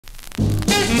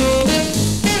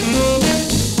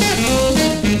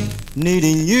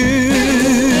needing you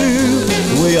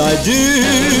the way I do,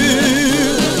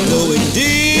 knowing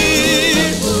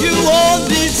dear you won't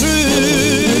be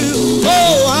true.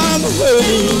 Oh, I'm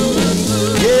hurting,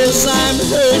 yes I'm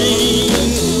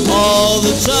hurting all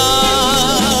the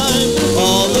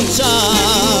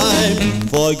time,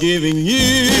 forgiving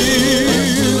you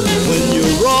when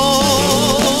you're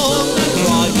wrong,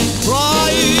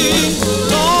 crying,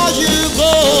 cause you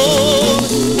go.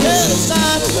 Yes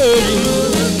I'm hurting,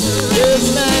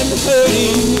 yes I'm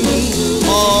hurting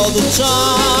all the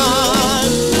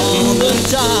time, all the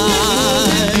time.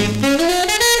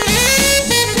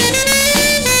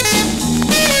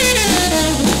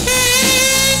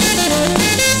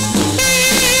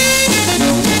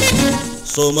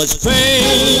 So much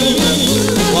pain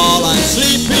while I'm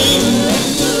sleeping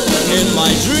in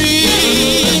my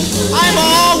dream. I'm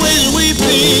always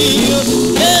weeping.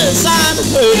 Yes, I'm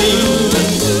hurting.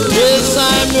 Yes,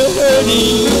 I'm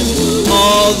hurting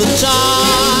all the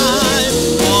time,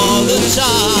 all the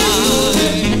time.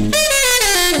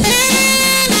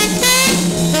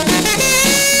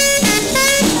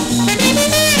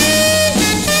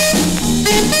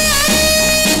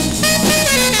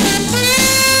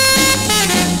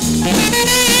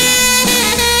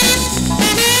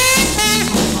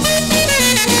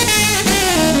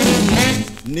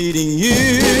 Needing you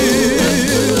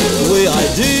the way I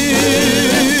do,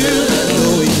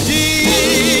 knowing dear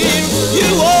you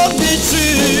won't be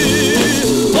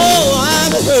true. Oh,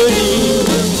 I'm hurting,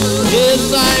 yes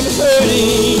I'm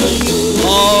hurting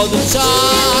all the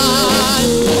time,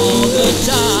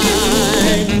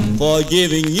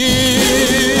 forgiving you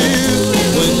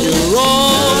when you're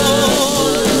wrong,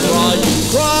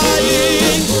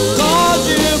 crying, cause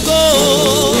you're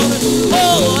gone.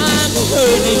 Oh, I'm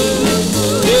hurting,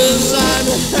 yes, I'm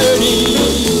hurting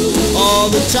all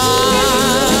the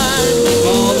time,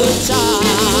 all the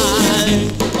time,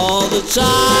 all the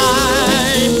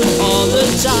time, all the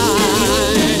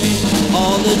time,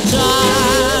 all the time.